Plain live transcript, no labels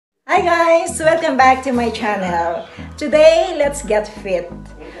Hi guys! Welcome back to my channel. Today, let's get fit.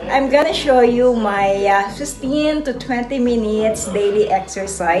 I'm gonna show you my 15 to 20 minutes daily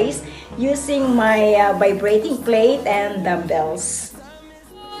exercise using my vibrating plate and dumbbells.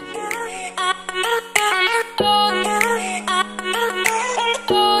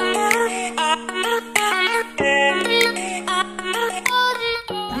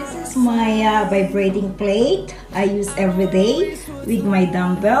 This is my vibrating plate I use every day with my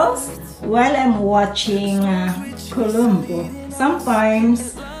dumbbells while I'm watching Colombo.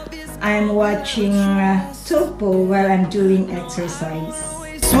 Sometimes I'm watching Tulpo while I'm doing exercise.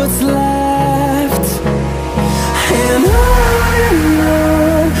 What's left, and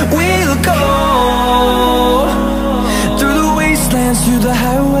on we'll go, through the wastelands, through the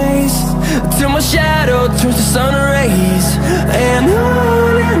highways, till my shadow turns to sun rays. And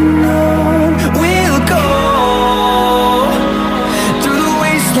on we'll go, through the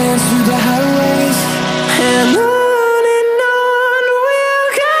wastelands, through the highways, and on.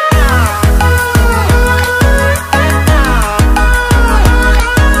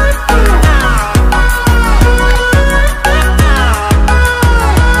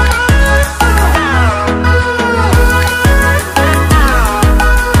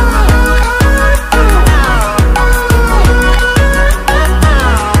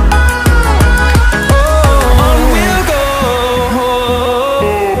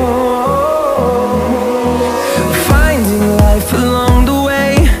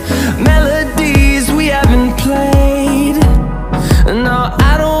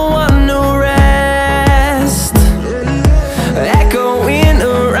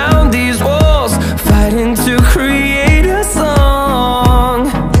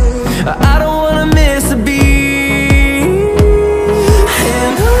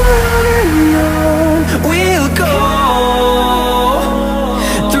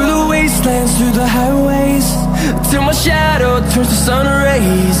 Through the highways, till my shadow turns to sun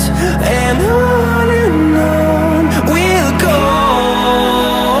rays. And on we'll go,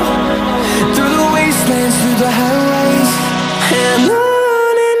 through the wastelands, through the highways, and on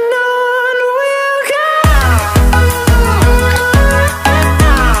we'll go.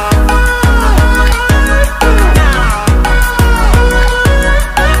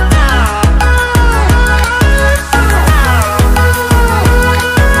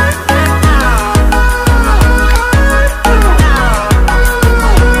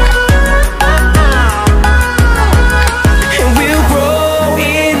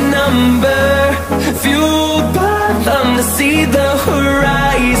 See the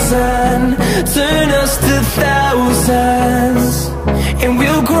horizon turn us to thousands, and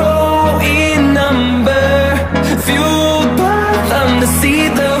we'll grow in number, fueled by them to see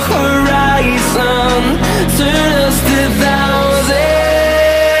the horizon turn us to thousands.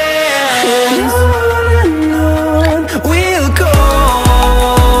 And on we'll go,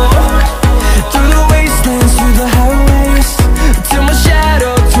 through the wastelands, through the highways, till my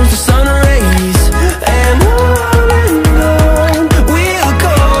shadow turns to sun rays. And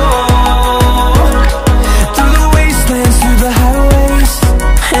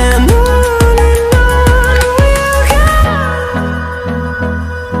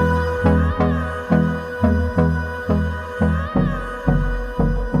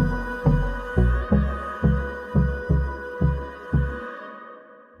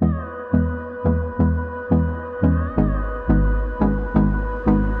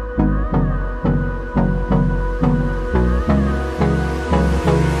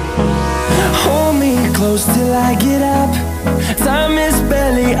close till I get up. Time is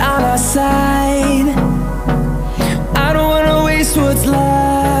barely on our side. I don't wanna waste what's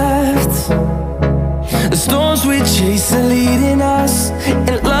left. The storms we chase are leading us,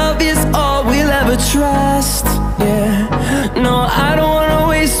 and love is all we'll ever trust. Yeah, no, I don't wanna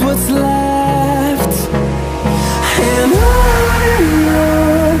waste what's left. And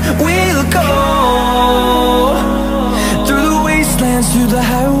on we'll go, through the wastelands, through the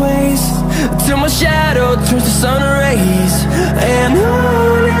highways, till my shadow turns to sun rays. And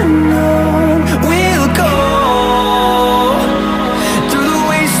on we'll go, through the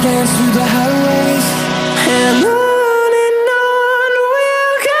wastelands, through the highways, and on.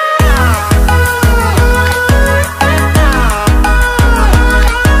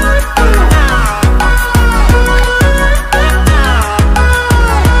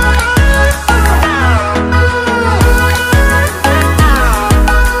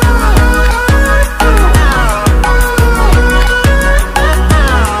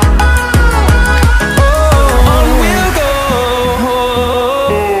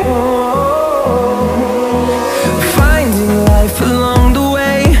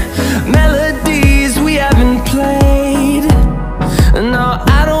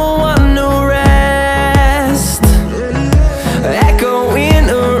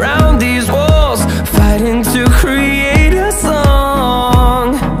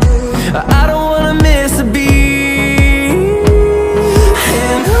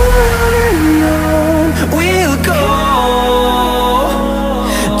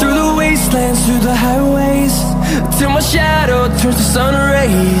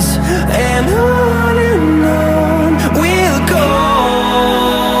 rays, and on we'll go,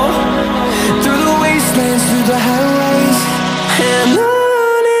 through the wastelands, through the highways, and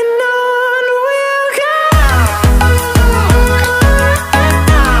on we'll go.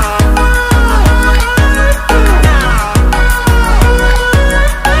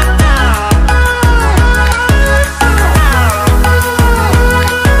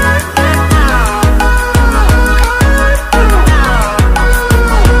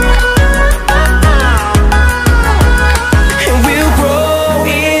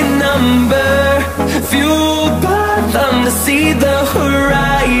 See the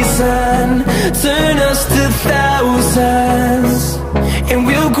horizon, turn us to thousands, and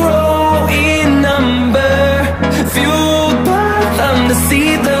we'll grow in number, fueled by them to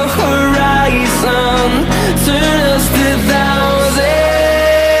see the horizon, turn us to thousands,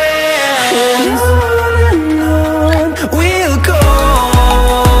 and on we'll go,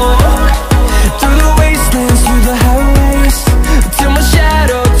 through the wastelands, through the highways, till my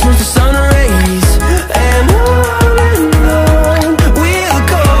shadow turns to sun rays, and on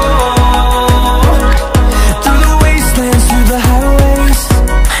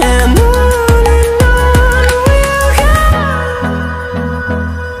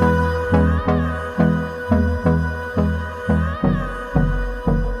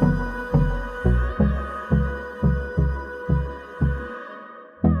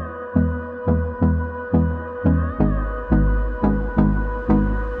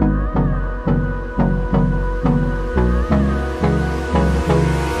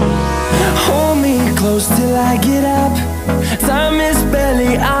close till I get up. Time is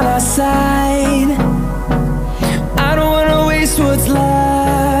barely on our side. I don't wanna waste what's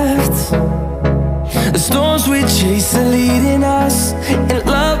left. The storms we chase are leading us, and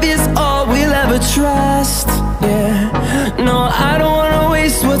love is all we'll ever trust. Yeah, no, I don't wanna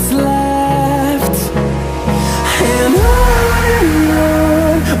waste what's left. And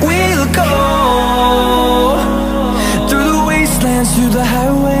on we'll go, through the wastelands, through the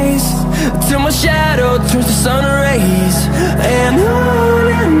highways, till my shadow turns to sun rays, and on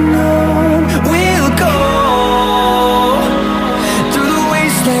we'll go, through the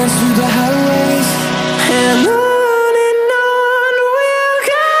wastelands, through the highways, and on we'll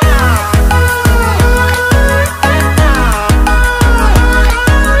go.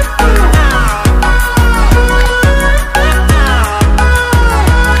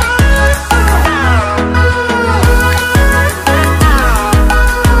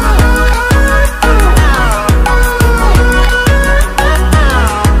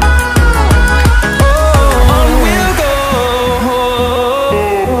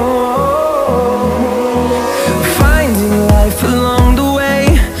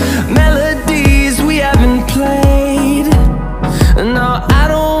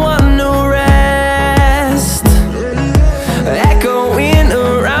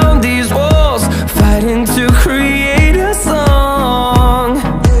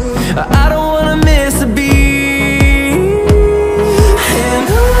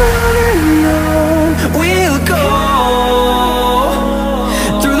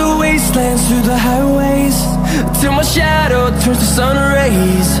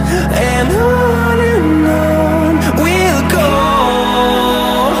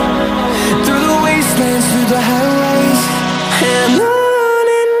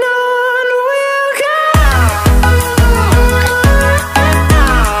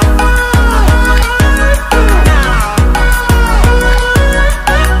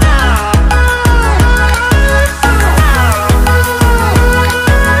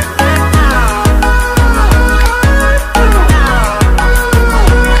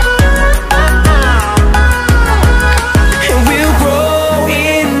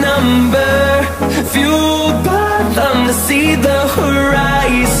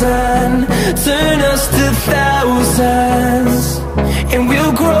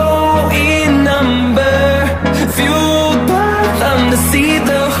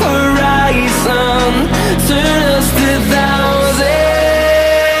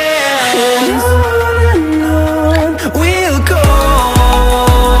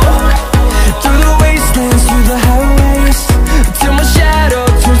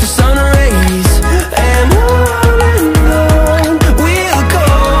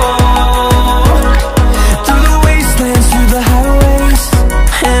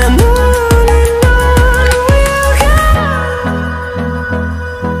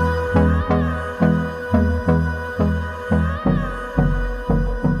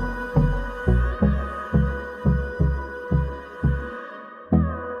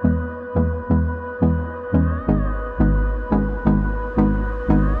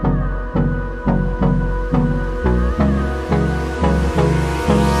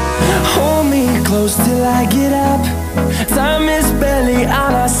 close till I get up. Time is barely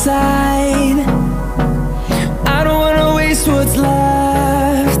on our side. I don't wanna waste what's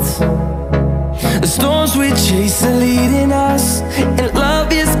left. The storms we chase are leading us, and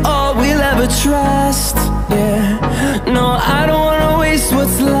love is all we'll ever trust. Yeah, no, I don't wanna waste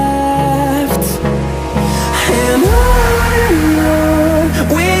what's left. And on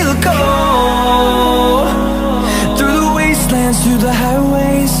we'll go, through the wastelands, through the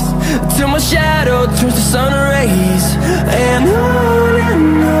highways, till my shadow turns to sun rays. And on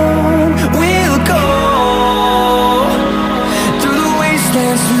we'll go, through the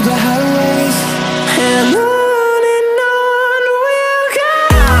wastelands, through the highways, and on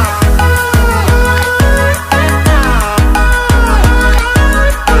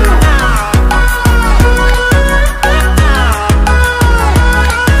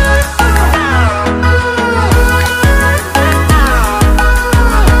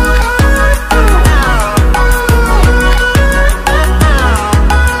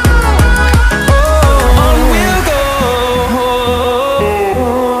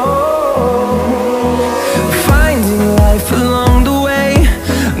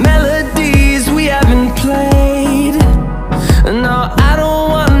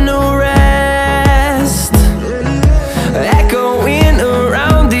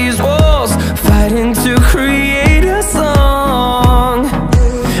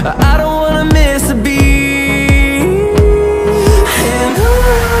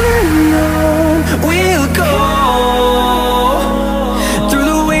we'll go.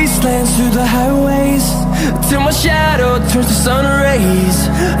 Through the highways, till my shadow turns to sun rays.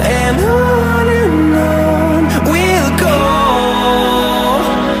 And on we'll go,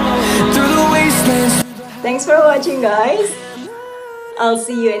 through the wastelands. Thanks for watching, guys. I'll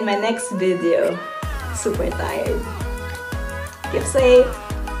see you in my next video. Super tired. Keep safe.